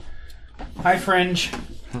Hi, Fringe.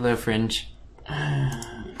 Hello, Fringe.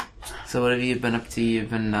 So what have you been up to? You've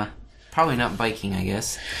been, probably not biking, I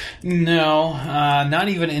guess. No, not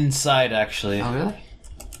even inside, actually. Oh, really?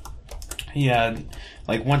 Yeah,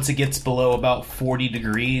 like once it gets below about 40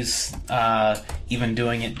 degrees, even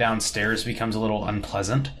doing it downstairs becomes a little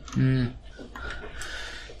unpleasant.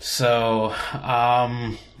 So,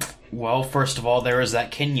 well, first of all, there was that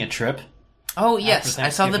Kenya trip. Oh, yes, I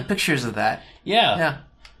saw the pictures of that. Yeah.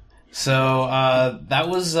 So, that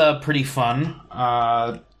was pretty fun.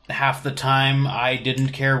 Half the time, I didn't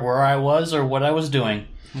care where I was or what I was doing.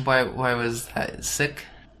 Why was that? Sick?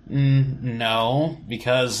 No,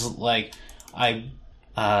 because, like, the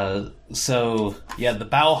Bauhofs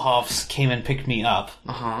came and picked me up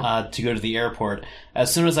to go to the airport.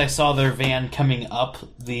 As soon as I saw their van coming up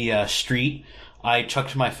the street, I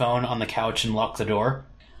chucked my phone on the couch and locked the door.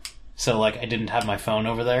 So, like, I didn't have my phone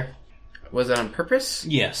over there. Was that on purpose?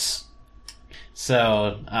 Yes.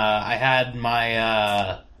 So, I had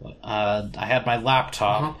my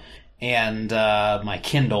laptop and my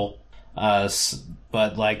Kindle,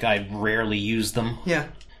 but, like, I rarely use them. Yeah.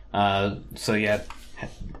 So, yeah,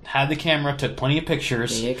 had the camera, took plenty of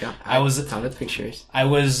pictures. There you go. I was a ton of pictures. I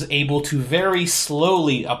was able to very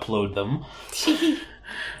slowly upload them.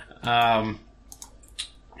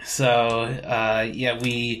 So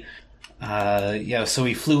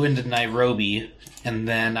we flew into Nairobi, and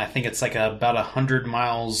then I think it's like about 100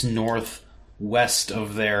 miles northwest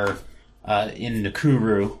of there, in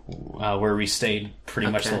Nakuru, where we stayed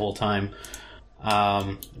pretty much the whole time.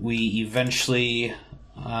 We eventually,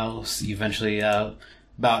 about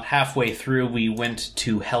halfway through, we went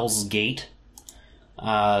to Hell's Gate,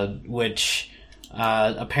 which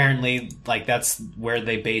apparently, like, that's where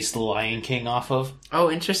they based The Lion King off of.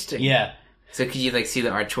 Oh, interesting. Yeah. So could you, like, see the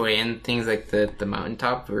archway and things like the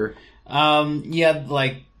mountaintop, or? Yeah,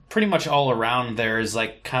 like, pretty much all around there is,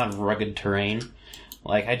 like, kind of rugged terrain.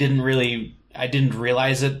 Like, I didn't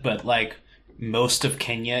realize it, but, like, most of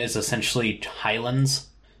Kenya is essentially highlands.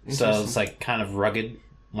 So it's, like, kind of rugged,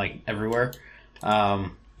 like, everywhere.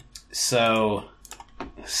 So,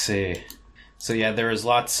 let's see. So, yeah, there was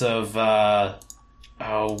lots of,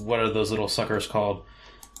 what are those little suckers called?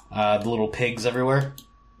 The little pigs everywhere.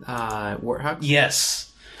 Warthogs?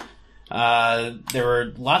 Yes. There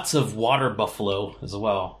were lots of water buffalo as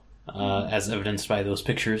well, as evidenced by those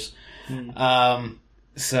pictures. And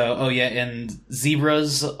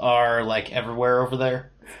zebras are, like, everywhere over there.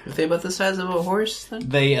 Are they about the size of a horse, then?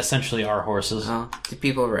 They essentially are horses. Do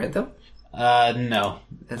people ride them? No.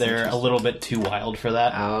 That's They're a little bit too wild for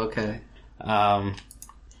that. Oh, okay.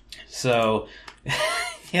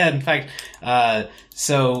 Yeah, in fact,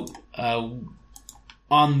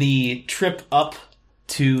 on the trip up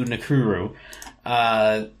to Nakuru,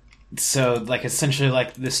 like, essentially,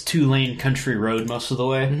 like, this 2-lane country road most of the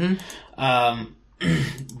way.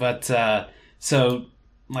 So,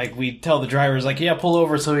 like, we tell the drivers, like, yeah, pull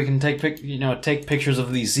over so we can take pictures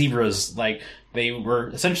of these zebras. Like, they were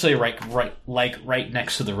essentially right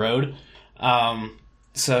next to the road.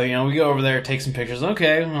 So, we go over there, take some pictures.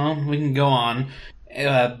 Okay, well, we can go on.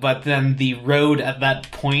 But then the road at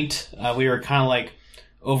that point, we were kind of, like,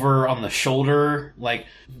 over on the shoulder. Like,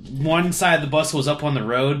 one side of the bus was up on the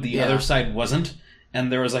road, the other side wasn't.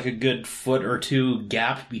 And there was, like, a good foot or two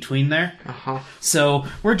gap between there. So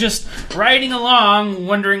we're just riding along,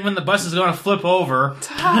 wondering when the bus is going to flip over.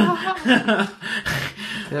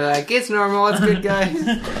 Like, it's normal, it's good, guys.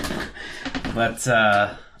 But,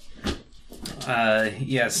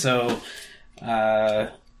 yeah, so,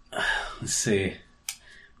 let's see.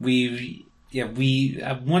 We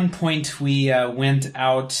at one point, we went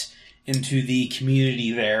out into the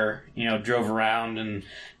community there, drove around and,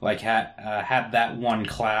 like, had that one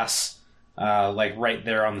class, like, right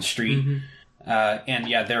there on the street. And,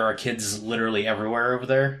 yeah, there are kids literally everywhere over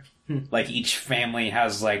there. Like, each family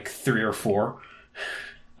has, like, 3 or 4.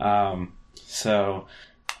 Let's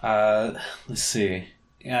see.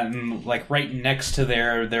 And, like, right next to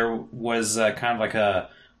there was kind of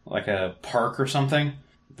like a park or something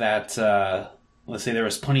that, let's say there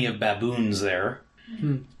was plenty of baboons there.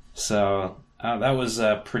 So, that was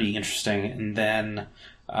pretty interesting. And then,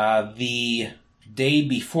 the day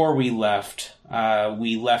before we left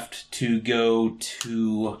to go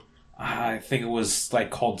to, I think it was, like,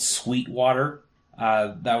 called Sweetwater.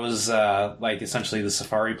 That was, like, essentially the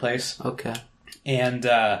safari place. Okay. And,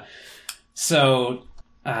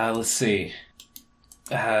 let's see.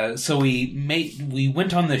 So we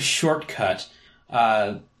went on this shortcut,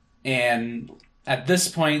 and at this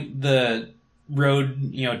point the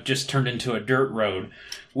road, just turned into a dirt road,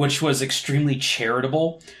 which was extremely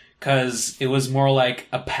charitable, because it was more like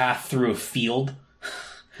a path through a field.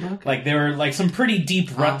 Okay. Like there were like some pretty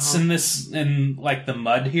deep ruts in like the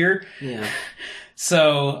mud here. Yeah.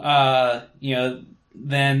 So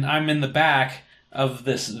then I'm in the back of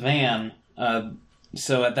this van.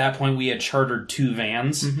 So at that point we had chartered 2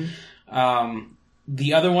 vans.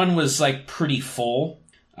 The other one was like pretty full.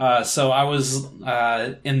 So I was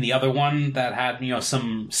in the other one that had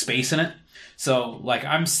some space in it. So like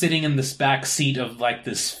I'm sitting in this back seat of like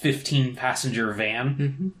this 15 passenger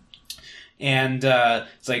van. And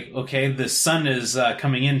it's like, okay, the sun is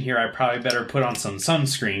coming in here. I probably better put on some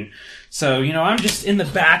sunscreen. So, I'm just in the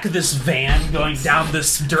back of this van going down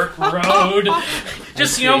this dirt road.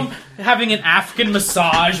 Just, having an African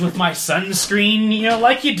massage with my sunscreen,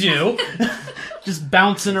 like you do. Just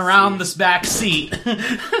bouncing around this back seat.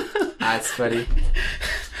 That's funny.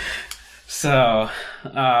 So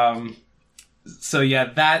yeah,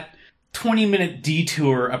 that 20-minute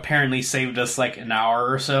detour apparently saved us like an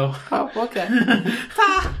hour or so. Oh, okay.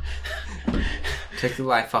 Took the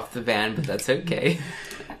life off the van, but that's okay.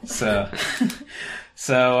 So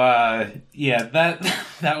yeah,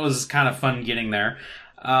 that was kind of fun getting there.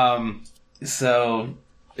 So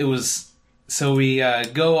we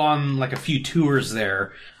go on like a few tours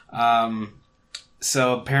there.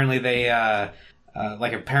 So apparently they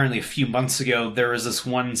apparently a few months ago there was this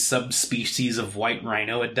one subspecies of white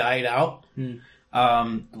rhino had died out.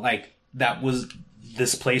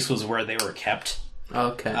 This place was where they were kept.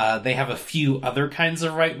 Okay. They have a few other kinds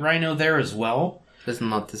of white rhino there as well. It's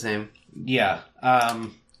not the same. Yeah.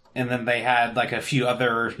 And then they had like a few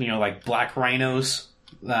other, like black rhinos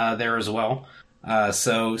there as well.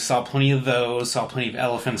 So saw plenty of those, saw plenty of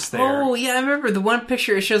elephants there. Oh, yeah, I remember the one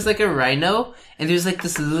picture, it shows like a rhino, and there's like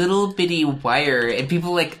this little bitty wire, and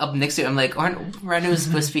people like up next to it, I'm like, aren't rhinos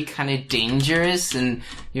supposed to be kind of dangerous, and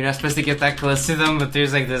you're not supposed to get that close to them, but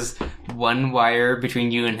there's like this one wire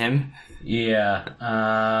between you and him?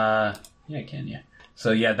 Yeah, can you?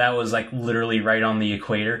 So yeah, that was like literally right on the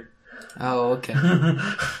equator. Oh, okay.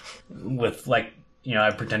 With like,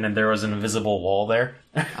 I pretended there was an invisible wall there.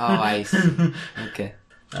 Oh, I see. Okay.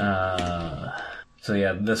 So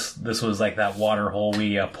yeah, this was like that water hole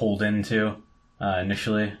we pulled into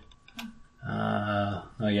initially. Oh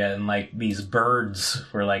yeah, and like these birds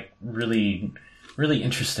were like really, really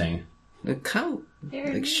interesting. They're kind of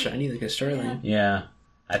like shiny, like a starling. Yeah,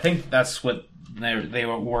 I think that's what they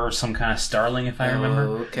were, some kind of starling, if I remember.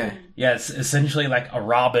 Oh, okay. Yeah, it's essentially like a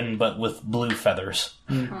robin, but with blue feathers.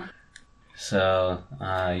 Mm-hmm. So,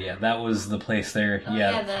 yeah, that was the place there. Oh,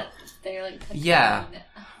 yeah, they're like... Yeah.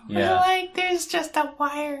 Yeah. Like, there's just a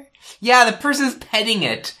wire. Yeah, the person's petting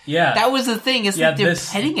it. Yeah. That was the thing, is that they're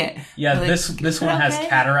petting it. Yeah, like, this one has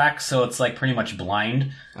cataracts, so it's like pretty much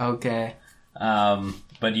blind. Okay.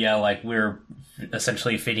 But yeah, like we're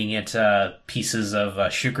essentially feeding it pieces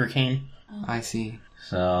of sugarcane. I see.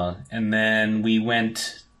 So, and then we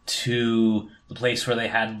went to the place where they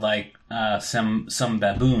had like some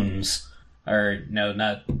baboons. Or, no,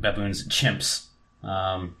 not baboons, chimps.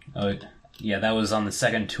 Yeah, that was on the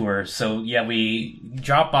second tour. So, yeah, we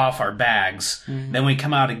drop off our bags. Mm-hmm. Then we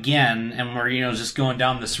come out again, and we're, just going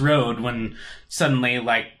down this road when suddenly,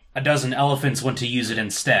 like, a dozen elephants went to use it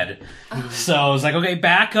instead. So I was like, okay,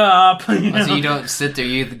 back up. So you don't sit there,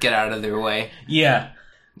 you get out of their way. Yeah.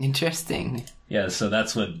 Interesting. Yeah, so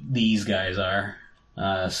that's what these guys are.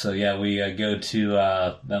 So, yeah, we go to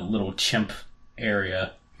that little chimp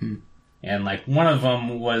area. And, like, one of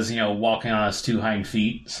them was, walking on its 2 hind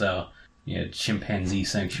feet, so, chimpanzee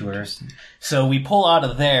sanctuary. So we pull out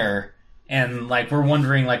of there, and, like, we're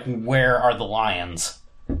wondering, like, where are the lions?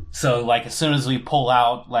 So, like, as soon as we pull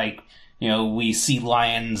out, like, we see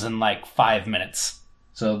lions in, like, 5 minutes.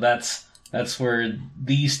 So that's where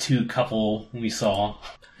these 2 couple we saw.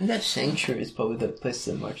 I think that sanctuary is probably the place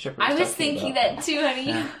that Mark Shepard was thinking that too, honey.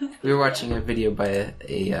 Yeah. We were watching a video by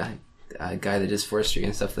a guy that does forestry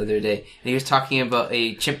and stuff the other day, and he was talking about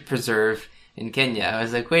a chimp preserve in Kenya. I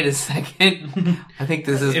was like, wait a second, I think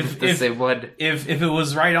this is the same one. If it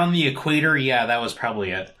was right on the equator, yeah, that was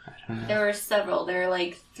probably it. There were several. There were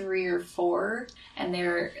like 3 or 4, and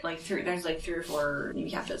there like there's like 3 or 4, maybe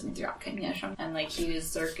half dozen throughout Kenya. And like he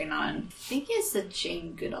was working on, I think it's the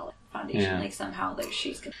Jane Goodall Foundation. Like somehow like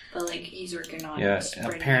but like he's working on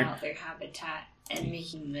spreading out their habitat and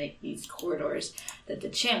making like these corridors that the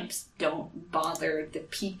chimps don't bother the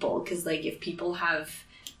people, because like if people have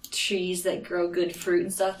trees that grow good fruit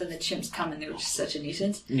and stuff, then the chimps come and they're just such a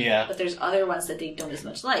nuisance. Yeah. But there's other ones that they don't as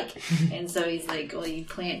much like. And so he's like, well, you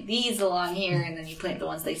plant these along here, and then you plant the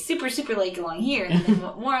ones they super, super like along here, and then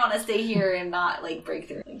more want to stay here and not, like, break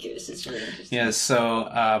through. Like, it was just really interesting. Yeah, so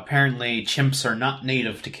apparently chimps are not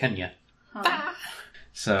native to Kenya. Huh.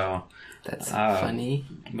 So... That's funny.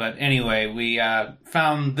 But anyway, we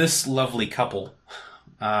found this lovely couple.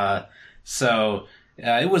 So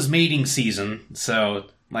it was mating season, so...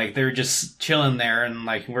 Like, they're just chilling there, and,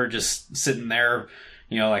 like, we're just sitting there,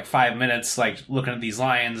 you know, like, 5 minutes, like, looking at these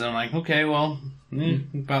lions, and I'm like, okay, well,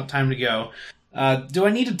 about time to go. Do I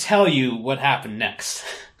need to tell you what happened next?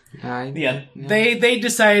 Yeah, no. they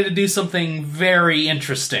decided to do something very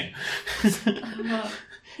interesting.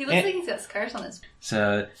 He looks like he's got scars on his...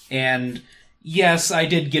 So, and, yes, I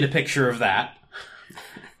did get a picture of that.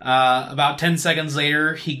 About 10 seconds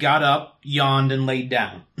later, he got up, yawned, and laid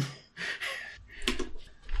down.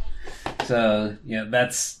 So, yeah,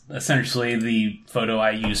 that's essentially the photo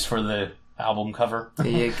I used for the album cover. There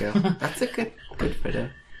you go. That's a good photo.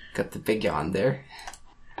 Got the big yawn there.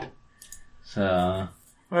 So...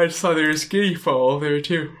 I just saw there was guinea fowl there,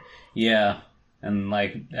 too. Yeah, and,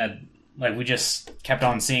 like, we just kept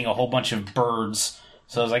on seeing a whole bunch of birds.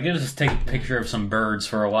 So I was like, let's just take a picture of some birds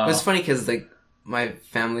for a while. It was funny because, like, my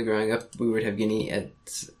family growing up, we would have guinea at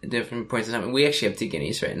different points in time. And we actually have 2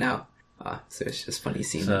 guineas right now. So it's just funny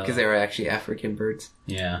seeing them because they were actually African birds.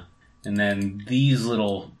 Yeah. And then these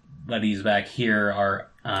little buddies back here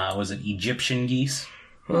are, was it Egyptian geese?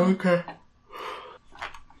 Okay.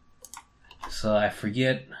 So I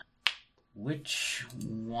forget which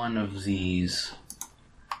one of these.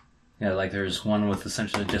 Yeah, like there's one with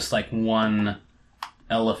essentially just like one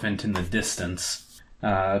elephant in the distance.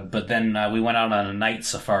 But then we went out on a night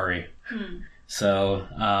safari. So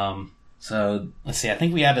let's see, I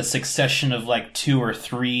think we had a succession of like 2 or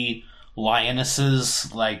 3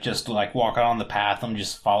 lionesses, like just like walking on the path and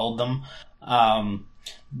just followed them.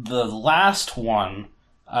 The last one,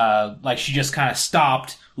 like she just kind of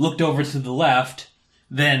stopped, looked over to the left,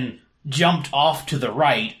 then jumped off to the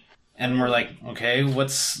right, and we're like, okay,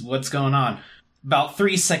 what's going on? About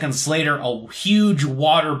 3 seconds later, a huge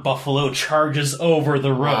water buffalo charges over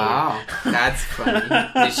the road. Wow, that's funny.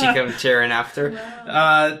 Did she come cheering after?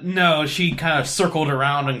 No, she kind of circled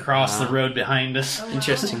around and crossed the road behind us. Oh, wow.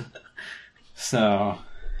 Interesting. So,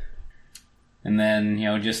 and then, you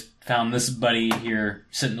know, just found this buddy here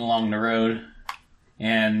sitting along the road.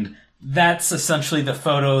 And that's essentially the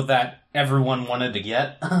photo that everyone wanted to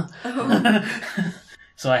get.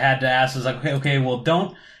 So I had to ask, I was like, okay, well,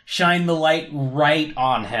 don't shine the light right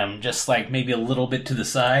on him, just like maybe a little bit to the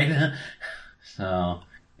side. So,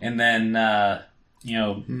 and then, you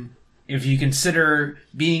know, if you consider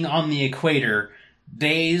being on the equator,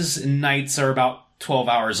 days and nights are about 12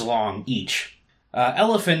 hours long each.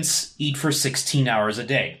 Elephants eat for 16 hours a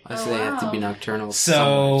day. So they have to be nocturnal.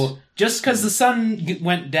 So just because the sun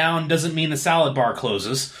went down doesn't mean the salad bar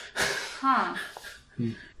closes. Huh.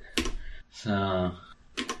 So...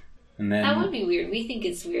 And then, that would be weird. We think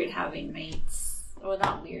it's weird having mates. Well,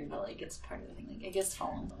 not weird, but like it's part of the thing. Like, I guess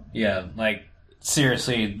following them. Yeah, like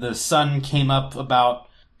seriously, the sun came up about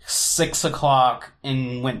 6 o'clock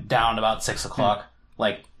and went down about 6 o'clock.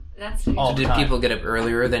 Like, that's weird. all So the did time. people get up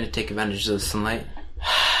earlier then to take advantage of the sunlight?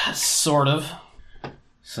 Sort of.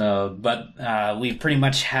 So, but we pretty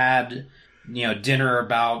much had, you know, dinner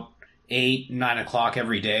about 8, 9 o'clock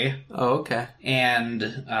every day. Oh, okay.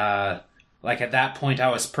 And like at that point, I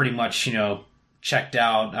was pretty much, you know, checked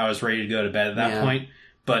out. I was ready to go to bed at that point,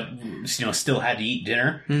 but, you know, still had to eat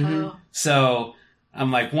dinner. Mm-hmm. Oh. So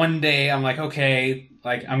I'm like, one day, I'm like, okay,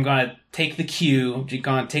 like I'm going to take the cue,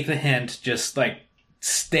 going to take the hint, just like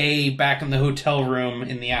stay back in the hotel room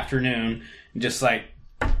in the afternoon and just like,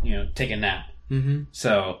 you know, take a nap. Mm-hmm.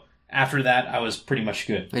 So after that, I was pretty much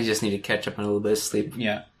good. I just need to catch up on a little bit of sleep.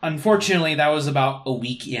 Yeah. Unfortunately, that was about a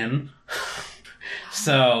week in.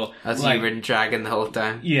 So That's like, you've been dragging the whole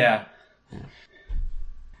time. yeah.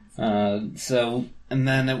 So, and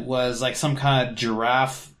then it was like some kind of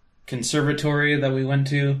giraffe conservatory that we went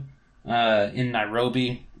to in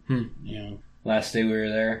Nairobi. You know, last day we were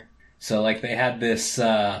there. So like they had this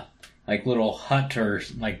like little hut or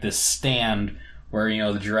like this stand where, you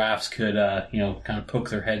know, the giraffes could you know, kind of poke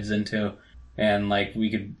their heads into, and like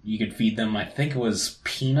you could feed them. I think it was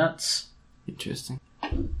peanuts. Interesting.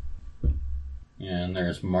 Yeah, and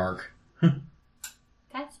there's Mark.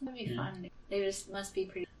 That's gonna be fun. They just must be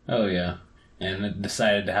pretty. Oh, yeah. And it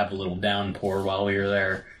decided to have a little downpour while we were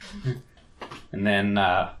there. And then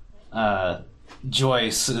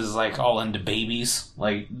Joyce is, like, all into babies.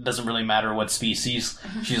 Like, doesn't really matter what species.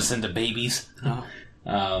 She's just into babies. Oh.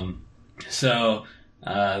 So,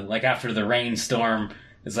 like after the rainstorm,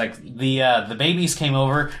 it's like the babies came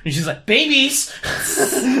over, and she's like, "Babies!"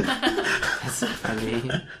 That's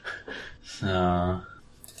funny. So,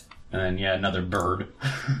 and then another bird.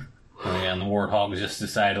 And the warthogs just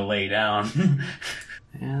decided to lay down.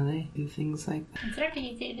 Yeah, they do things like that. It's their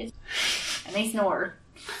faces. And they snore.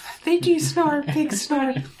 They do snore, big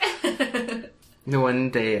snore. The one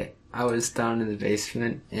day I was down in the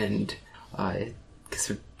basement and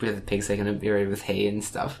because where the pigs like gonna be ready with hay and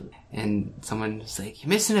stuff, and someone was like, "You're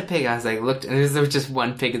missing a pig." I was like, looked, and there was just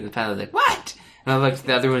one pig in the pen. I was like, "What?" And I looked,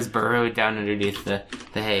 the other was burrowed down underneath the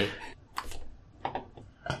hay.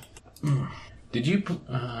 Did you?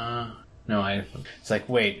 No, it's like,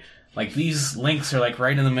 wait, like these links are like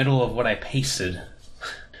right in the middle of what I pasted,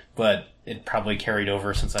 but it probably carried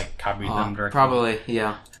over since I copied them directly. Probably,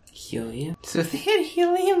 yeah. Helium. So if they had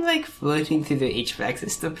helium like floating through the HVAC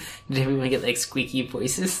system, did everyone get like squeaky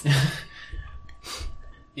voices?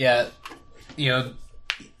 Yeah,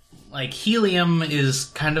 like helium is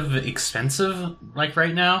kind of expensive, like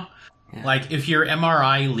right now. Yeah. Like if your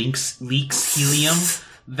MRI leaks helium,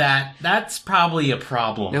 that's probably a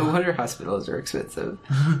problem. No wonder hospitals are expensive.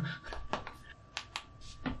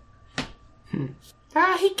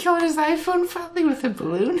 He killed his iPhone finally with a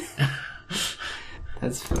balloon.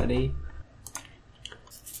 That's funny.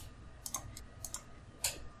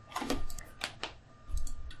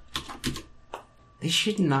 They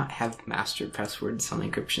should not have master passwords on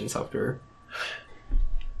encryption software.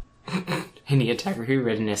 Any attacker who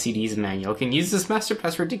read an SCD's manual can use this master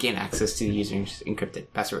password to gain access to the user's encrypted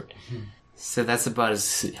password. So that's about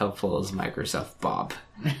as helpful as Microsoft Bob.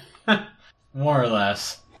 More or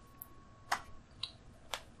less.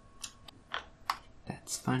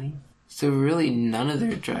 That's funny. So really none of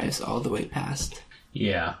their drives all the way past.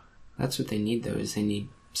 Yeah. That's what they need though, is they need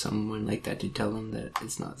someone like that to tell them that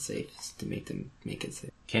it's not safe, to make it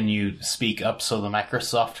safe. Can you speak up so the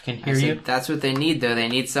Microsoft can hear you? That's what they need though. They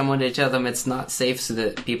need someone to tell them it's not safe so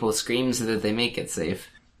that people scream so that they make it safe.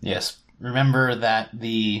 Yes. Remember that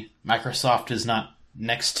the Microsoft is not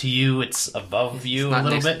next to you, it's above you a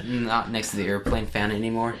little bit. Not next to the airplane fan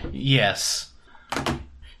anymore. Yes.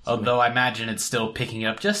 Although I imagine it's still picking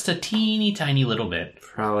up just a teeny tiny little bit.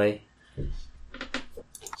 Probably.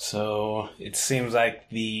 So it seems like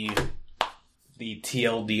the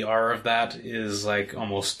TLDR of that is like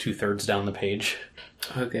almost 2/3 down the page.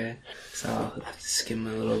 Okay. So I'll have to skim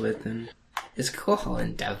a little bit then. It's cool how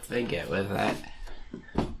in depth they get with that.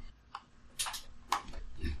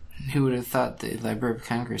 Who would have thought the Library of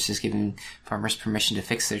Congress is giving farmers permission to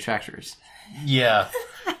fix their tractors? Yeah.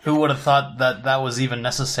 Who would have thought that was even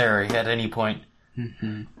necessary at any point?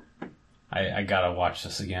 Mm-hmm. I gotta watch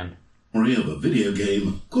this again. We have a video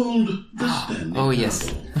game called The Stanley Parable.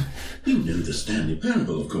 Yes. You know the Stanley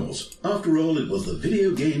Parable, of course. After all, it was the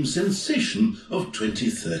video game sensation of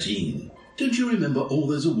 2013. Don't you remember all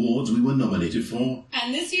those awards we were nominated for?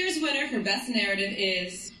 And this year's winner for Best Narrative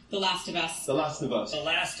is The Last of Us. The Last of Us. The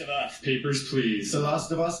Last of Us. Papers, Please. The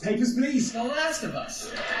Last of Us. Papers, Please. The Last of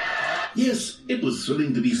Us. Yes, it was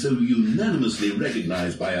thrilling to be so unanimously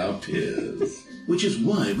recognized by our peers. Which is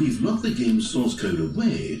why we've locked the game's source code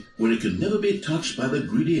away, where it can never be touched by the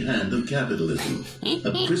greedy hand of capitalism.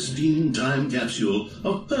 A pristine time capsule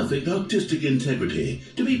of perfect artistic integrity,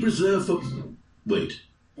 to be preserved for... Wait,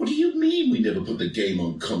 what do you mean we never put the game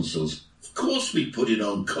on consoles? Of course we put it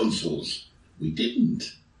on consoles. We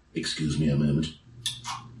didn't. Excuse me a moment.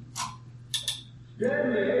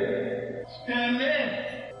 Stanley! Stanley!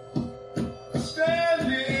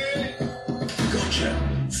 Stanley! Gotcha.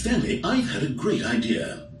 Stanley, I've had a great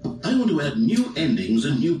idea. I want to add new endings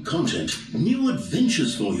and new content, new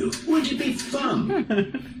adventures for you. Won't it be fun?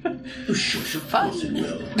 Oh, shush, of course it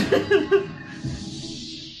will.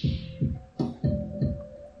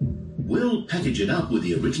 We'll package it up with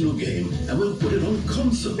the original game and we'll put it on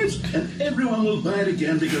consoles, and everyone will buy it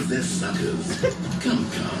again because they're suckers. Come.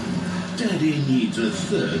 Daddy needs a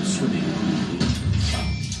third swimming pool.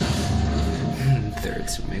 Third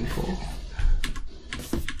swimming pool.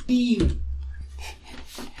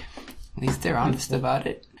 At least they're honest about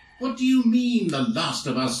it. What do you mean The Last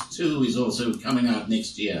of Us 2 is also coming out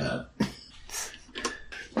next year?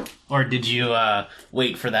 Or did you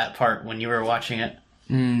wait for that part when you were watching it?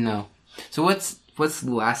 No. So what's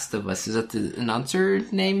Last of Us? Is that the announcer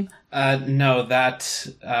name? No, that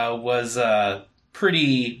was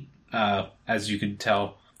pretty, as you could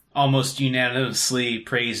tell, almost unanimously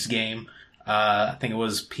praised game. I think it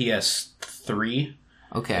was PS3.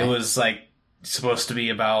 Okay. It was like supposed to be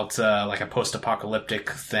about like a post-apocalyptic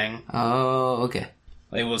thing. Oh, okay.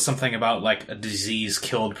 It was something about, like, a disease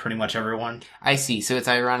killed pretty much everyone. I see. So it's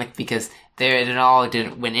ironic because they all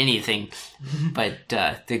didn't win anything, but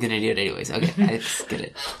they're gonna do it anyways. Okay, I just get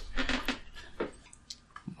it.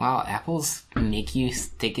 Wow, Apple's make you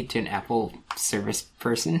take it to an Apple service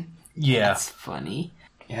person? Yeah. That's funny.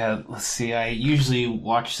 Yeah, let's see. I usually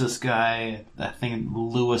watch this guy, I think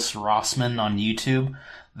Louis Rossmann on YouTube,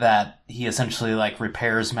 that he essentially, like,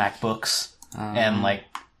 repairs MacBooks. And, like,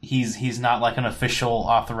 he's not, like, an official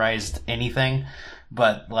authorized anything,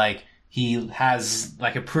 but, like, he has,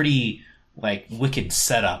 like, a pretty, like, wicked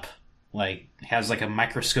setup. Like, has, like, a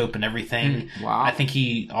microscope and everything. Wow. I think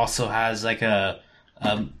he also has, like,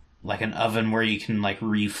 like an oven where you can, like,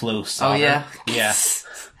 reflow solder. Oh, yeah? Yeah.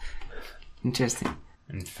 Interesting.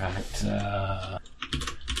 In fact, I'll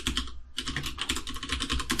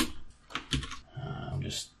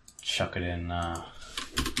just chuck it in, down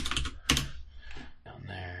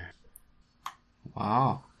there.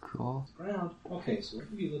 Wow, cool. Ground. Okay, so we're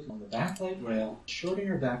going to be looking on the backlight rail,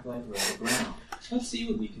 shorting our backlight rail to ground. Let's see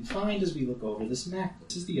what we can find as we look over this MacBook.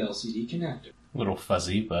 This is the LCD connector. A little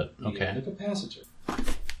fuzzy, but okay. And the capacitor.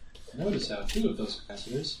 Notice how 2 of those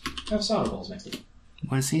capacitors have solder balls next to them.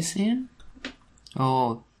 What is he saying?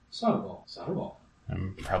 Oh, Solder ball, solder ball,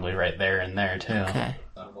 I'm probably right there and there, too. okay.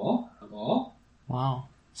 solder ball, a ball. Wow.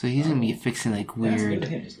 So he's gonna be fixing like That's a bit of a weird.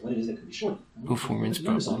 hint as to what it is that could be shorted. Performance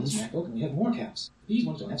On this problems. MacBook, and we have more caps. These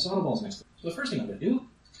ones don't have solder balls next to them. So the first thing I'm going to do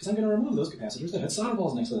is I'm going to remove those capacitors that had solder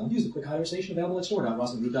balls next to them. Use the quick hire station available at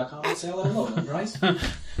store.rossandgroup.com on sale at a low price,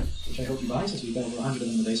 which I hope you buy since we've got over 100 of them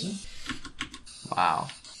in the basement. Wow.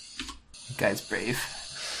 That guy's brave.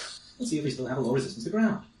 Let's see if they still have a low resistance to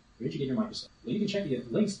ground. Where did you get your microscope? Well, you can check the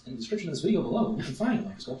links in the description of this video below where you can find a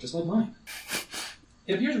microscope just like mine.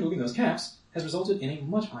 It appears removing those caps has resulted in a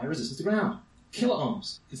much higher resistance to ground.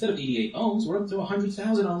 Kiloohms. Instead of 88 ohms, we're up to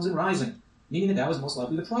 100,000 ohms and rising, meaning that was most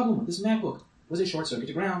likely the problem with this MacBook, was a short circuit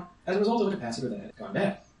to ground as a result of a capacitor that had gone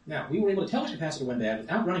bad. Now, we were able to tell which capacitor went bad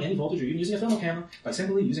without running any voltage or even using a thermal camera by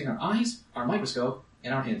simply using our eyes, our microscope,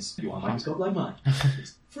 and our hints. If you want a microscope like mine,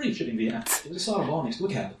 it's free shipping via app. It was a solder ball next to a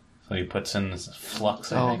cabinet. So he puts in this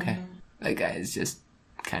flux, I Oh, think. okay. That guy is just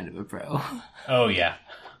kind of a pro. Oh, yeah.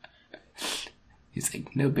 He's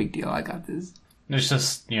like, no big deal, I got this. It's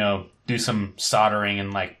just, do some soldering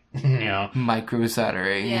and, like, Micro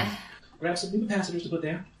soldering. Yeah. Grab some new capacitors to put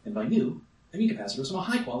there, and by new, I mean capacitors from a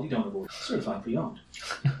high-quality donor board, certified pre-owned.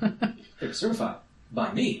 They're certified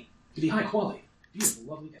by me to be high quality, beautiful,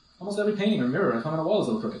 lovely. Almost every painting or mirror I find on the wall is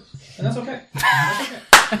a little crooked, and that's okay. That's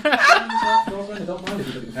okay. Girlfriend, don't mind if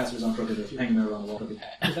you put the capacitors on crooked or if you hang a mirror on the wall crooked,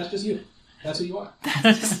 because that's just you. That's who you are.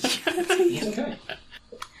 It's okay.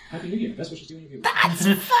 Happy New Year. Best wishes to you and your viewers. That's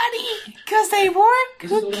funny, because they work.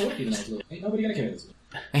 This is still gonna work even though it's little. Ain't nobody gonna care this.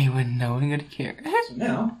 Ain't no one gonna care. So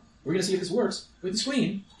now, we're going to see if this works with the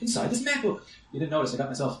screen inside this MacBook. You didn't notice I got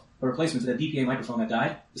myself a replacement to that DPA microphone that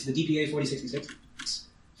died. This is the DPA 4066. It's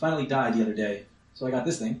finally died the other day. So I got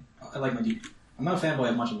this thing. I like my DPA. I'm not a fanboy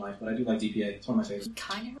of much in life, but I do like DPA. It's one of my favorites.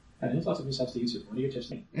 Kind of. I had an influx of new subs to YouTube. What are your tips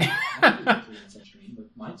to me? I do like stream, but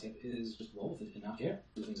my tip is just roll with it and not care.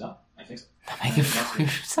 Do things up. I fix it. Make it for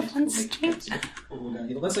someone's stream.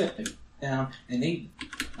 Let's say it down and they.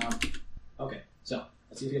 Okay, so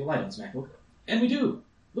let's see if we have a light on this MacBook. And we do!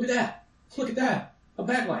 Look at that! Look at that! A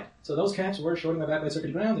backlight! So those caps were shorting my backlight circuit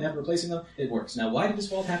to ground, and after replacing them, it works. Now, why did this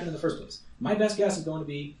fault happen in the first place? My best guess is going to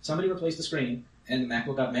be somebody replaced the screen, and the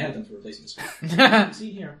MacBook got mad at them for replacing the screen. You can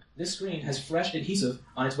see here, this screen has fresh adhesive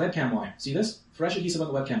on its webcam wire. See this? Fresh adhesive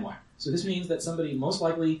on the webcam wire. So this means that somebody most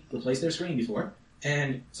likely replaced their screen before,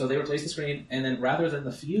 and so they replaced the screen, and then rather than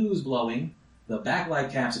the fuse blowing, the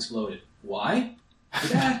backlight caps exploded. Why? Look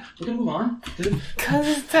at that. We're going to move on. Because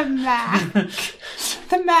it's a Mac.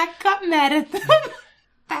 The Mac got mad at them.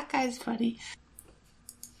 That guy's funny.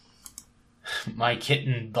 My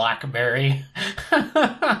kitten, Blackberry.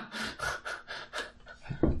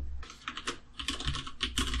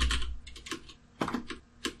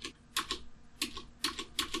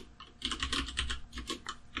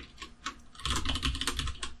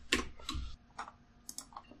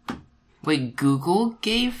 Wait, Google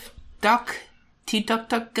gave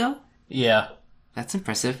DuckDuckGo? Yeah. That's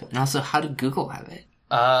impressive. And also, how did Google have it?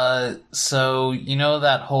 So,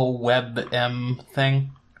 that whole WebM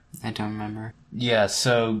thing? I don't remember. Yeah,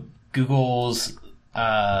 so Google's,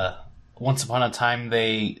 once upon a time,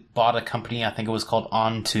 they bought a company, I think it was called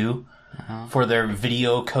On2, for their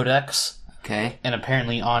video codecs. Okay. And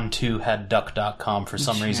apparently On2 had Duck.com for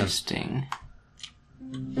some reason. Interesting.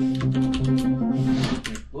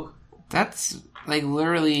 Look. That's, like,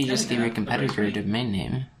 literally just your competitor domain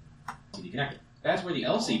name. LCD connector. That's where the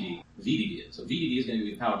LCD VDD is. So VDD is going to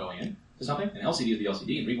be the power going in. to something, and LCD is the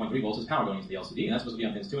LCD, and 3.3 volts is power going into the LCD, and that's supposed to be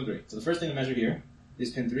on pins 2 and 3. So the first thing to measure here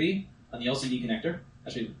is pin 3 on the LCD connector.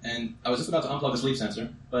 Actually, and I was just about to unplug the sleep sensor,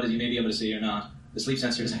 but as you may be able to see or not, the sleep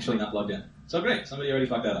sensor is actually not plugged in. So great, somebody already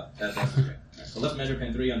fucked that up. That's great. Right, so let's measure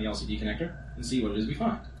pin 3 on the LCD connector and see what it is we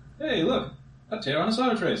find. Hey, look, a tear on a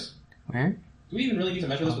solder trace. Where? Do we even really need to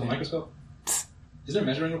measure this with a microscope? Is there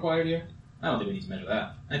measuring required here? I don't think we need to measure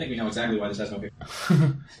that. I think we know exactly why this has no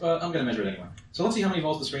picture. But I'm going to measure it anyway. So let's see how many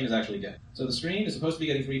volts the screen is actually getting. So the screen is supposed to be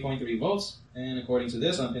getting 3.3 volts, and according to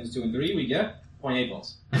this, on pins 2 and 3, we get 0.8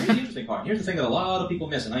 volts. Here's the interesting part. Here's the thing that a lot of people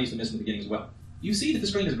miss, and I used to miss in the beginning as well. You see that the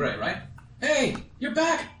screen is gray, right? Hey, you're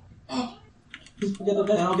back! Oh,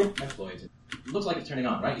 I'll get exploited. It looks like it's turning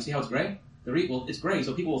on, right? You see how it's gray? Well, it's gray,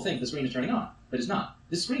 so people will think the screen is turning on, but it's not.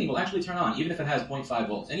 This screen will actually turn on, even if it has 0.5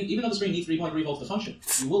 volts. And even though the screen needs 3.3 volts to function,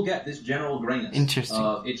 you will get this general grayness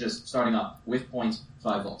of it just starting up with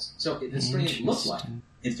 0.5 volts. So the screen looks like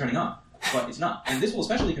it's turning on, but it's not. And this will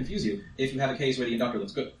especially confuse you if you have a case where the inductor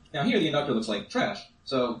looks good. Now here, the inductor looks like trash,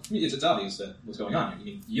 so it's obvious that what's going on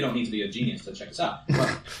here. You don't need to be a genius to check this out.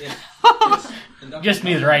 But if just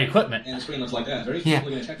need the right equipment. And the screen looks like that. Very yeah,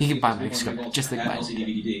 going to check you can buy my volts just like at mine. LCD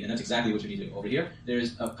VDD, and that's exactly what you need to do. Over here,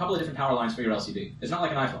 there's a couple of different power lines for your LCD. It's not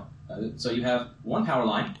like an iPhone. So you have one power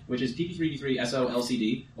line, which is PP3D3 SO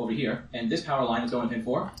LCD over here, and this power line that's going to pin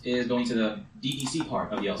 4 is going to the DDC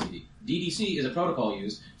part of the LCD. DDC is a protocol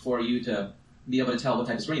used for you to be able to tell what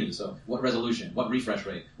type of screen it is. So what resolution, what refresh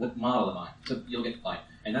rate, what model am I? So you'll get light.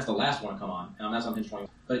 And that's the last one to come on, and that's on pin 20.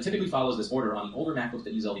 But it typically follows this order on the older MacBooks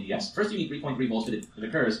that use LVDS. First you need 3.3 volts, but it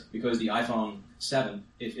occurs because the iPhone 7,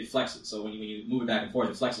 it flexes. So when you move it back and forth,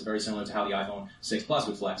 it flexes very similar to how the iPhone 6 Plus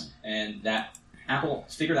would flex. And that Apple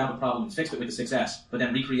figured out the problem and fixed it with the 6S, but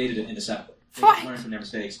then recreated it in the 7. They learn from their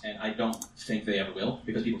mistakes, and I don't think they ever will,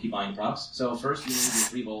 because people keep buying the products. So first, you need your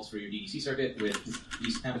 3 volts for your DDC circuit with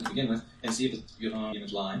these happens to begin with, and see if it's on the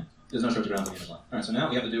image line. There's no short to ground on the image line. All right, so now what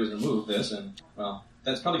we have to do is remove this, and, well,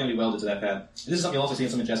 that's probably going to be welded to that pad. And this is something you'll also see in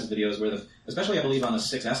some of Jess's videos, where especially I believe on the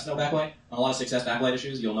 6S no backlight, on a lot of 6S backlight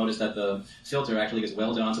issues, you'll notice that the filter actually gets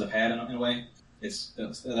welded onto the pad in a way. That's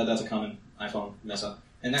a common iPhone mess up.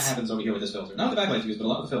 And that happens over here with this filter. Not with the backlight used, but a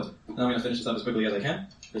lot with the filter. Now I'm going to finish this up as quickly as I can,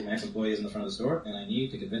 because my ex-employee is in the front of the store, and I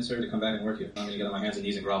need to convince her to come back and work here. I'm going to get on my hands and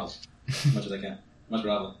knees and grovel as much as I can. Much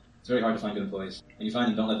grovel. It's very hard to find good employees. When you find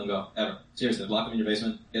them, don't let them go. Ever. Seriously, block them in your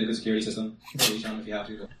basement, get a good security system, put a leash on them if you have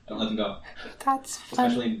to, but don't let them go. That's fun.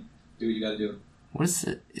 Especially do what you got to do. What is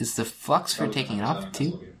it? Is the flux for taking it off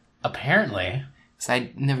too? Apparently. Because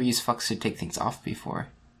I never used flux to take things off before.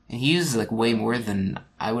 And he uses like way more than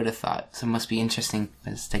I would have thought. So it must be interesting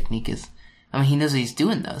what his technique is. I mean, he knows what he's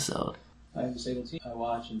doing though, so. I have a disabled team. I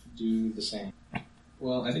watch and do the same.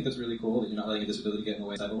 Well, I think that's really cool that you're not letting a disability get in the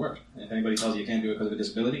way of work. And if anybody tells you you can't do it because of a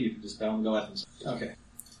disability, you can just tell them to go at them. Okay.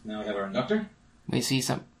 Now we have our inductor. Wait,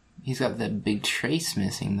 so he's got that big trace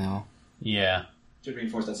missing though. Yeah. Should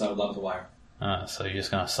reinforce that solid level with a wire. So you're just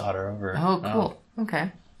gonna solder over. Oh, cool.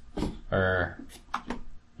 Okay. Or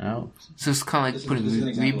no. So it's kind of like This putting is an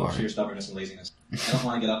example of rebar. sheer stubbornness and laziness. I don't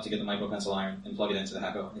want to get up to get the micro pencil iron and plug it into the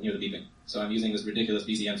Hacko and hear the beeping. So I'm using this ridiculous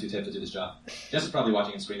BCM2 tip to do this job. Jess is probably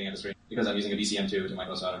watching and screaming at the screen because I'm using a BCM2 to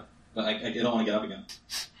micro solder. But I don't want to get up again.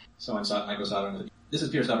 So I'm micro soldering with it. This is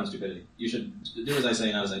pure stubborn stupidity. You should do as I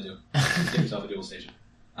say, not as I do. Get yourself a dual station.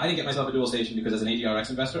 I didn't get myself a dual station because as an AGRX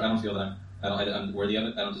investor, I don't feel that I'm worthy of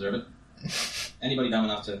it. I don't deserve it. Anybody dumb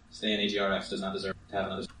enough to stay in AGRX does not deserve to have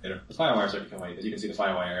another circuit. The FireWire circuit can wait, because you can see the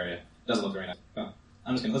FireWire area. It doesn't look very nice. Oh.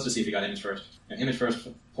 Let's just see if you got image first. Image first,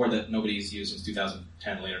 port that nobody's used since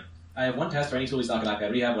 2010 later. I have one test for any tool we stock at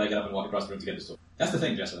iPad Rehab where I get up and walk across the room to get this tool. That's the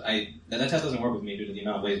thing, Jessica. That test doesn't work with me due to the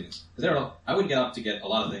amount of laziness. Because I would get up to get a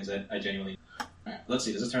lot of things that I genuinely... Alright, let's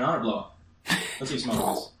see. Does this turn on or blow up? Let's see if smoke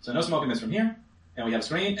emits. So no smoke emits from here. And we have a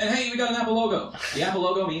screen. And hey, we got an Apple logo. The Apple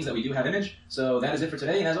logo means that we do have image. So that is it for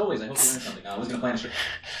today. And as always, I hope you learned something. Now, I was going to plan a shirt.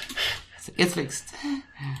 It's fixed.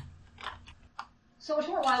 So a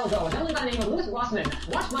short while ago, a gentleman by the name of Louis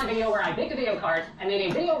Rossman watched my video where I baked a video card and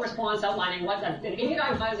made a video response outlining what an idiot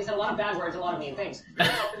I was. He said a lot of bad words, a lot of mean things. Very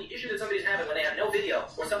often the issue that somebody's having when they have no video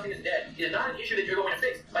or something is dead is not an issue that you're going to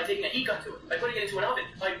fix by taking a heat gun to it, by putting it into an oven,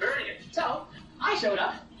 by burning it. So I showed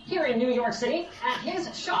up here in New York City at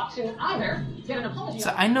his shop to either get an apology.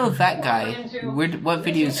 So I know that guy. What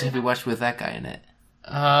videos have you watched with that guy in it?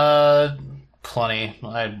 Plenty.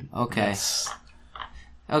 Okay.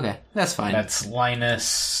 Okay, that's fine. That's Linus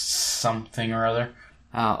something or other.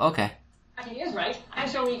 Oh, okay. He is right, and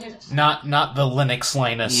show me his... Not the Linux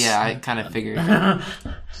Linus. Yeah, I kind of figured.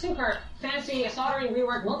 super fancy soldering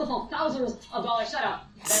rework, multiple thousands of dollars setup.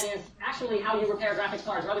 That is actually how you repair graphics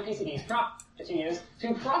cards or other PCBs that you use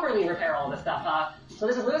to properly repair all this stuff. So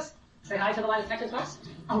this is Louis. Say hi to the line of detectives, folks.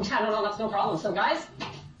 Oh, yeah, no, that's no problem. So, guys,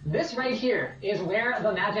 this right here is where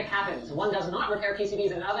the magic happens. One does not repair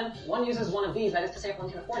PCBs in an oven. One uses one of these. That is to say, if one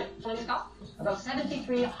can afford it. One of these costs about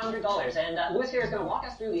 $7,300. And Lewis here is going to walk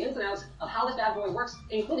us through the ins and outs of how this bad boy works,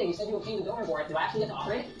 including, you said you obtained a donor board. Do I actually get to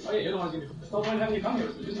operate it? Oh yeah, you're the one's gonna do. There's no point in having you come here.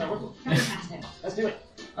 It's just my workload. Fantastic. Let's do it.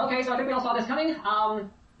 Okay, so I think we all saw this coming.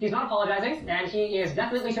 He's not apologizing, and he is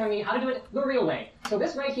definitely showing me how to do it the real way. So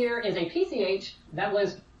this right here is a PCH that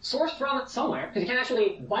was sourced from somewhere, because you can't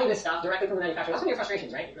actually buy this stuff directly from the manufacturer. That's one of your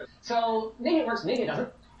frustrations, right? So maybe it works, maybe it doesn't.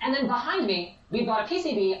 And then behind me, we've got a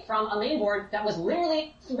PCB from a main board that was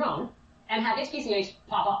literally thrown and had its PCH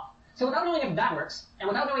pop off. So without knowing if that works, and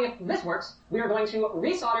without knowing if this works, we are going to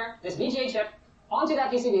resolder this VGA chip onto that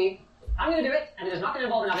PCB. I'm going to do it, and it is not going to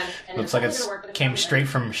involve an oven. And Looks like it came straight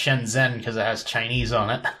from Shenzhen because it has Chinese on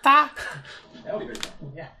it. That'll be great.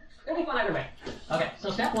 Yeah. It'll be fun either way. Okay,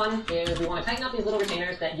 so step one is we want to tighten up these little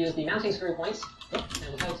retainers that use the mounting screw points, and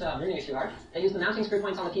without burning it too hard, they use the mounting screw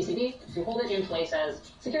points on the PCB to hold it in place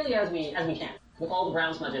as securely as we can, with all the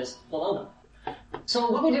brown smudges below them.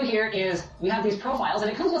 So what we do here is we have these profiles,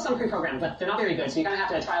 and it comes with some pre-programmed, but they're not very good, so you kind of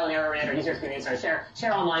have to trial and error it or use your experience or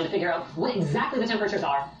share online to figure out what exactly the temperatures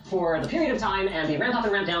are for the period of time and the ramp up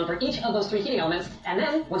and ramp down for each of those three heating elements. And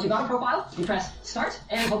then, once you've got a profile, you press start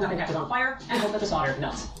and hope nothing catches on fire and hope that the solder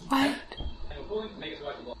melts. What?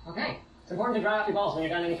 Okay, it's important to dry off your balls when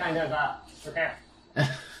you're done any kind of repair.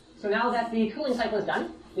 So now that the cooling cycle is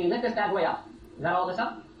done, we lift this bad boy up. Is that all this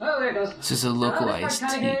up? Oh, there it goes. This is a localized this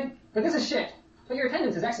part's kind of good, but this is shit. But your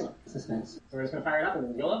attendance is excellent. Suspense. So we're just going to fire it up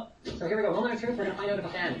and YOLO. So here we go. Moment of truth. We're going to find out if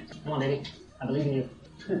it can. Come on, baby. I believe in you.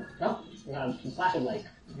 Nope. We got a flashing light.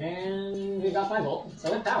 And we've got 5 volt.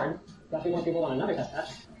 So it's powered. Got a few more people on another test patch.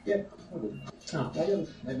 Yep. Oh.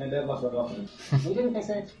 My dad locked it off. We didn't fix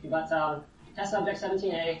it. But test subject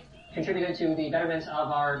 17A contributed to the betterment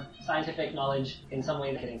of our scientific knowledge in some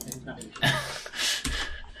way. Kidding. Nothing.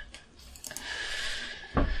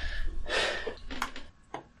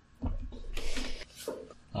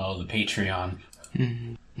 Oh, the Patreon.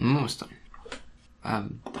 Mm-hmm. Almost done.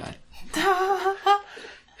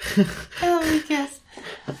 Oh, yes.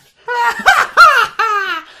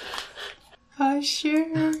 Oh,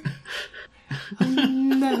 sure. Oh,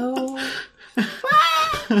 no.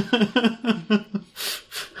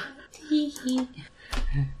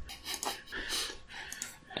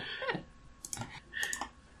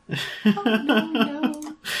 Oh, no.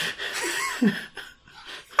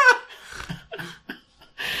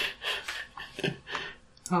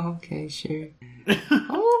 Okay, sure.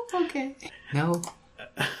 Oh, okay. No.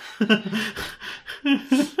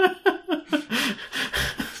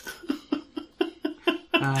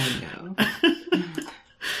 I know.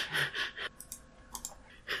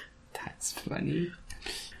 That's funny.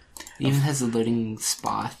 It even has a loading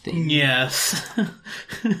spa thing. Yes.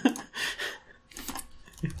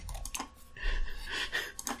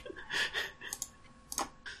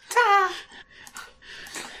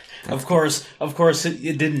 Of course,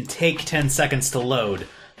 it didn't take 10 seconds to load.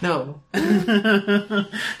 No. And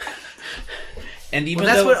even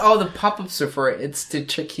that's though... what all the pop-ups are for. It's to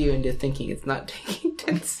trick you into thinking it's not taking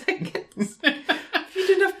 10 seconds. If you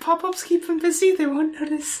didn't have pop-ups, keep them busy, they won't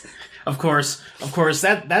notice. Of course,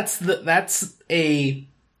 that's the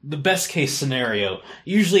best case scenario.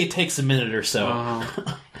 Usually it takes a minute or so.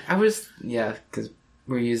 Because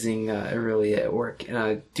we're using Aurelia at work, and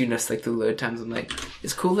I do notice like the load times. I'm like,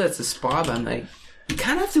 it's cool that it's a spa, but I'm like, you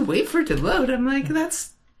kind of have to wait for it to load. I'm like,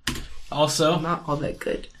 that's also not all that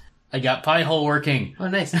good. I got Pi-hole working. Oh,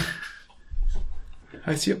 nice.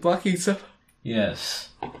 I see it blocking stuff. Yes.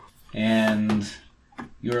 And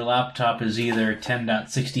your laptop is either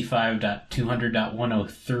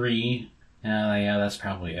 10.65.200.103. Yeah, that's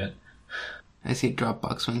probably it. I see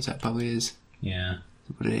Dropbox ones, that probably is. Yeah.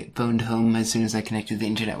 Put it phoned home as soon as I connect to the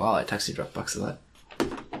internet. Well, I talk to Dropbox a lot.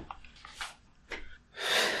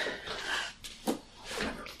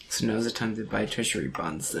 So now's the time to buy treasury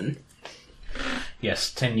bonds, then.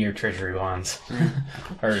 Yes, 10-year treasury bonds.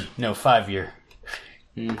 Or, no, 5-year.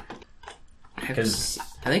 Because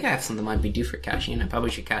I think I have something might be due for cashing in. I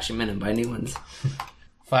probably should cash them in and buy new ones.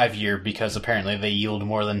 5-year, because apparently they yield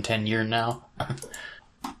more than 10-year now.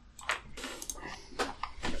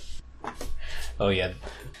 Oh, yeah.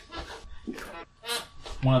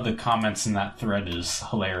 One of the comments in that thread is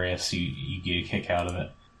hilarious. You get a kick out of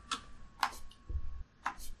it.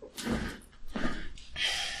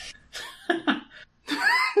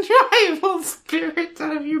 Drive spirits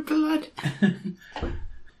out of your blood.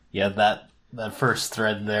 Yeah, that first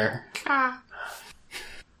thread there.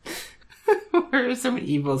 Where are some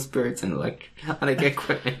evil spirits in electronic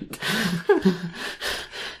equipment?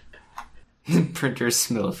 printers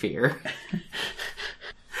smell fear.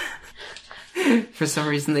 For some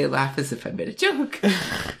reason, they laugh as if I made a joke.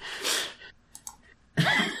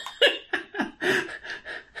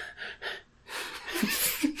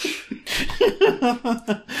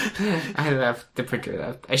 I laughed. The printer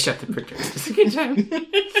laughed. I shut the printer at the second time.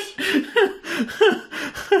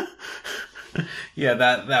 Yeah,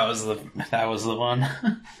 that was the one.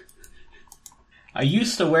 I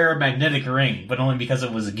used to wear a magnetic ring, but only because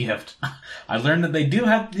it was a gift. I learned that they do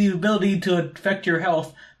have the ability to affect your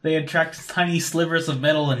health. They attract tiny slivers of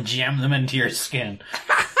metal and jam them into your skin.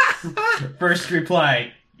 First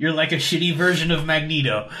reply, you're like a shitty version of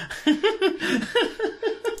Magneto.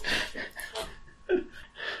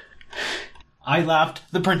 I laughed,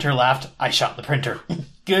 the printer laughed, I shot the printer.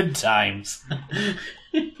 Good times.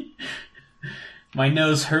 My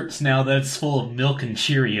nose hurts now that it's full of milk and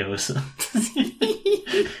Cheerios.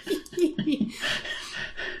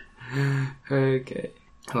 Okay.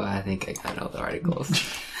 Well, I think I got all the articles.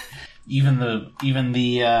 Even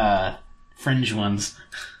the Fringe ones.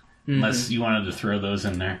 Unless you wanted to throw those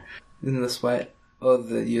in there. Isn't this what? Oh,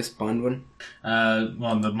 the US Bond one?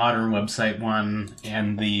 Well, the modern website one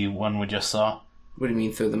and the one we just saw. What do you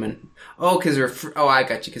mean throw them in? Oh, because I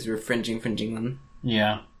got you, because we're fringing them.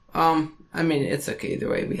 Yeah. I mean, it's okay either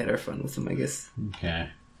way. We had our fun with them, I guess. Okay.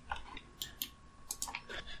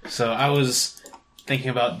 So I was thinking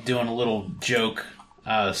about doing a little joke,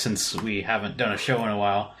 since we haven't done a show in a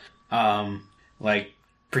while. Like,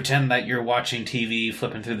 pretend that you're watching TV,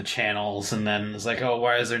 flipping through the channels, and then it's like, oh,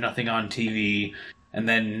 why is there nothing on TV? And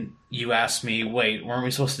then you ask me, wait, weren't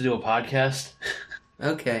we supposed to do a podcast?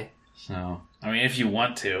 Okay. So, I mean, if you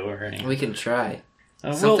want to, or anything. We can try.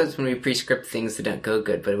 Well, sometimes when we pre-script things, they don't go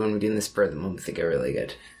good, but when we do in the spur of the moment, they go really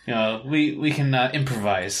good. You know, we can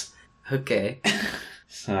improvise. Okay.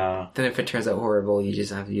 So. Then if it turns out horrible, you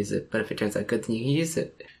just have to use it. But if it turns out good, then you can use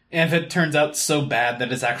it. And if it turns out so bad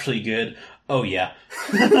that it's actually good, oh yeah.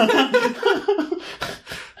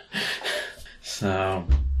 So.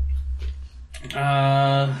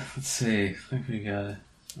 Let's see. I think we got.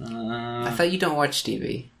 I thought you don't watch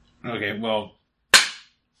TV. Okay, well.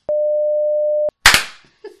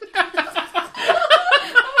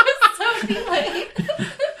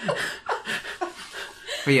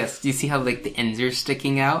 But yes, do you see how like the ends are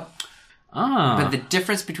sticking out? Ah. But the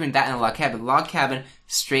difference between that and a log cabin,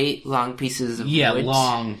 straight long pieces of wood. Yeah,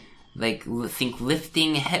 long. Like think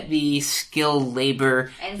lifting heavy skill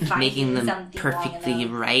labor, and making them perfectly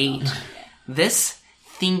right. This,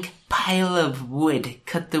 think pile of wood,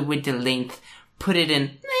 cut the wood to length, put it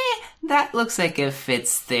in. That looks like it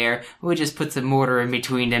fits there. We'll just put some mortar in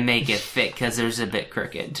between to make it fit because there's a bit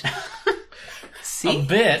crooked. See? A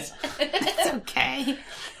bit? It's okay.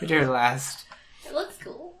 It'll last. It looks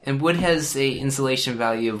cool. And wood has a insulation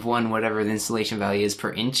value of 1, whatever the insulation value is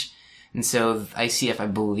per inch. And so ICF, I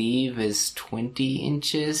believe, is 20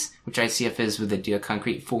 inches, which ICF is with a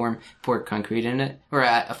concrete form, pour concrete in it. Or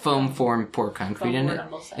a foam form, pour concrete in it.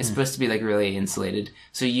 It's supposed to be like really insulated.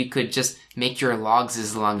 So you could just make your logs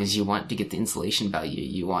as long as you want to get the insulation value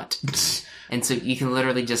you want. And so you can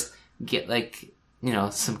literally just get like, you know,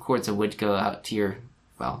 some cords of wood go out to your,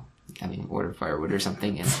 order firewood or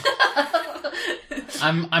something. And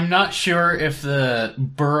I'm not sure if the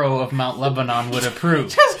borough of Mount Lebanon would approve.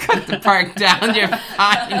 Just cut the park down, you're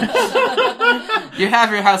fine. You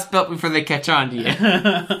have your house built before they catch on to you.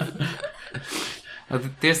 Oh,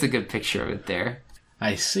 there's a good picture of it there.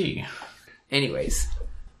 I see. Anyways,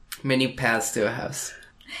 many paths to a house.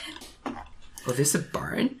 Oh, there's a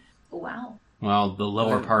barn? Wow. Well, the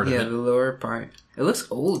lower part of it. Yeah, the lower part. It looks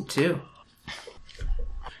old, too.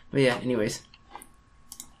 But yeah, anyways.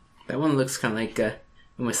 That one looks kind of like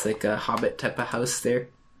almost like a Hobbit type of house there.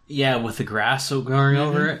 Yeah, with the grass going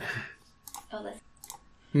over it. Oh, that's...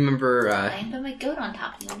 Remember, I can put my goat on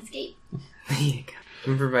top and escape. There you go.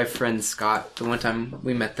 Remember my friend Scott, the one time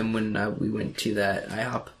we met them when we went to that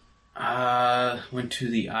IHOP? Went to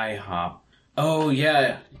the IHOP. Oh,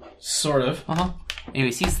 yeah, sort of. Uh-huh.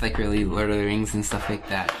 Anyways, he's like really Lord of the Rings and stuff like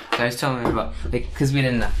that. So I was telling him about, like, because we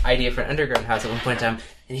had an idea for an underground house at one point in time,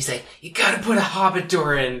 and he's like, you gotta put a Hobbit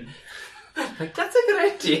door in. Like, that's a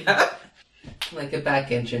good idea. Like a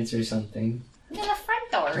back entrance or something. And then a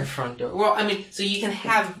front door. A front door. Well, I mean, so you can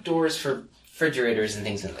have doors for refrigerators and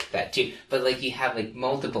things like that too. But like, you have like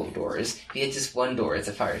multiple doors. If you get just one door, it's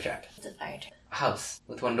a fire trap. It's a fire trap. A house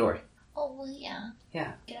with one door. Oh, well, yeah.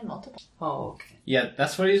 Yeah. Get a multiple. Oh, okay. Yeah,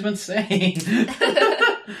 that's what he's been saying.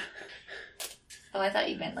 Oh, I thought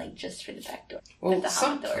you meant like just for the back door. Well, the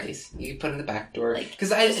some Hobbit door. place you put in the back door. Like,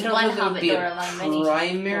 because I don't know if it would be door a among many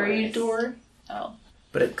primary doors. door. Oh.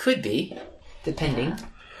 But it could be, depending.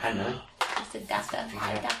 I don't know. It's adapt the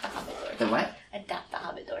Hobbit door. The what? Adapt the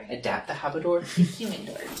Hobbit door. Adapt the Hobbit door? Human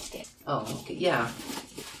door. Oh, okay, yeah.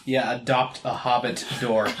 Yeah, adopt a Hobbit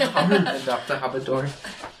door. Adopt the Hobbit door.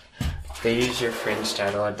 They use your Fringe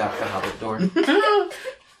title, Adopt the Hobbit door.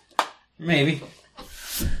 Maybe.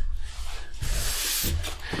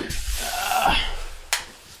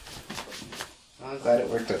 I'm glad it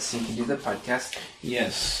worked out so you can do the podcast.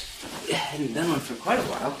 Yes. I hadn't done one for quite a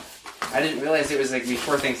while. I didn't realize it was like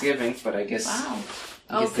before Thanksgiving, but I guess... Wow.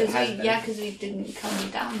 I guess Because we didn't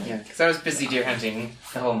come down there. Yeah, because I was busy deer hunting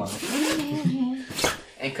the whole month.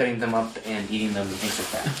 And cutting them up and eating them and things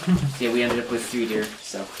like that. Yeah, we ended up with 3 deer,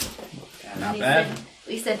 so... Not bad.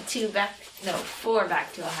 We sent 4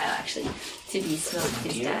 back to Ohio, actually, to be smoked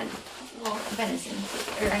his Deer? dad. Well, venison.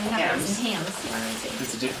 Or, I mean, not venison, hams. What am I saying?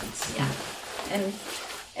 There's a difference. Yeah.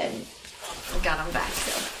 And we got them back,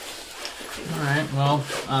 so. Alright, well,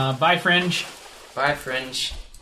 bye, Fringe. Bye, Fringe.